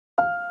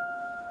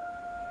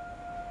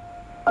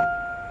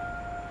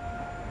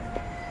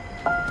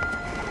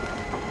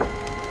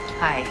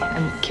Hi,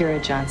 I'm Kira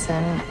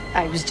Johnson.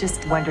 I was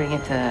just wondering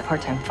if the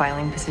part-time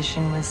filing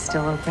position was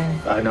still open.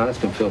 No, that's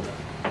been filled.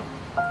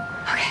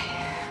 Okay.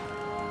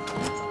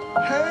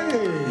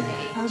 Hey,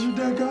 how's your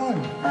day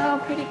going?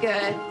 Oh, pretty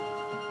good.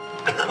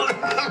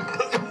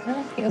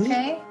 You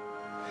okay?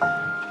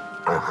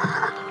 I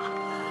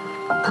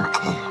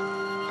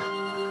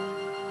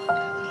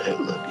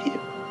love you.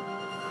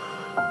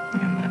 I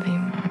love you,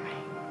 Mommy.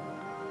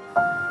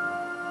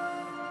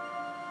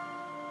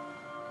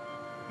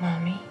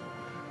 Mommy?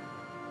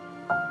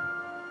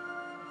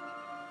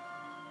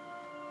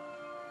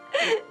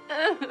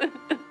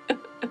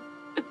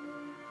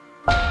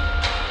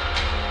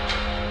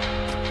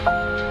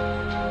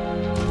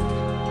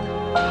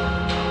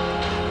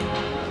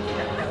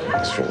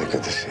 It's really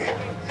good to see you.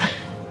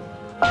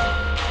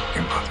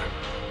 Your mother.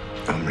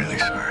 I'm really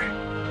sorry.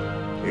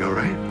 You all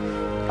right?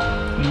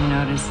 You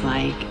notice,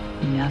 like,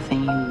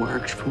 nothing you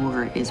worked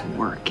for is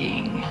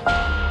working.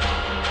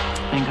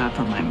 Thank God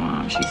for my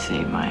mom. She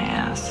saved my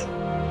ass.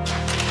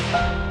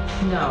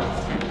 No.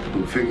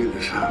 We'll figure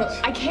this out.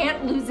 I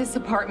can't lose this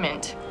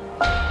apartment.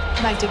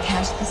 I'd like to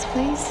cash this,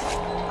 please.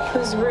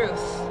 Who's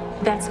Ruth?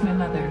 That's my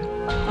mother.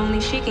 Only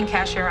she can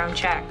cash her own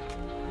check.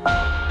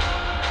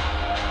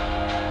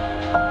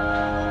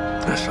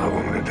 I saw a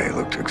woman today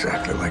looked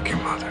exactly like your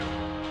mother.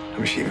 I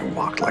mean, she even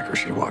walked like her.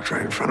 She walked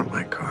right in front of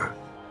my car.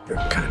 It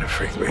kind of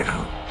freaked me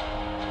out.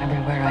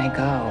 Everywhere I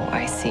go,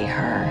 I see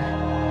her.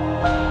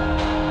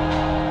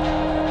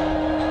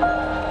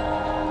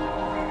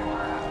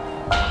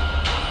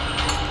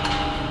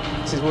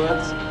 Mrs.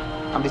 Woods,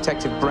 I'm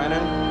Detective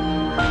Brennan.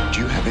 Do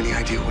you have any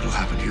idea what'll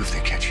happen to you if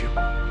they catch you?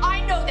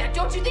 I know that.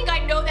 Don't you think I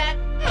know that?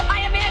 I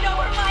am in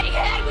over my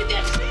head with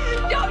this.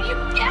 Don't you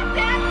get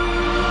that?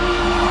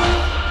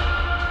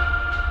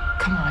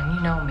 Come on,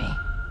 you know me.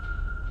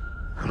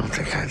 I don't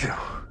think I do.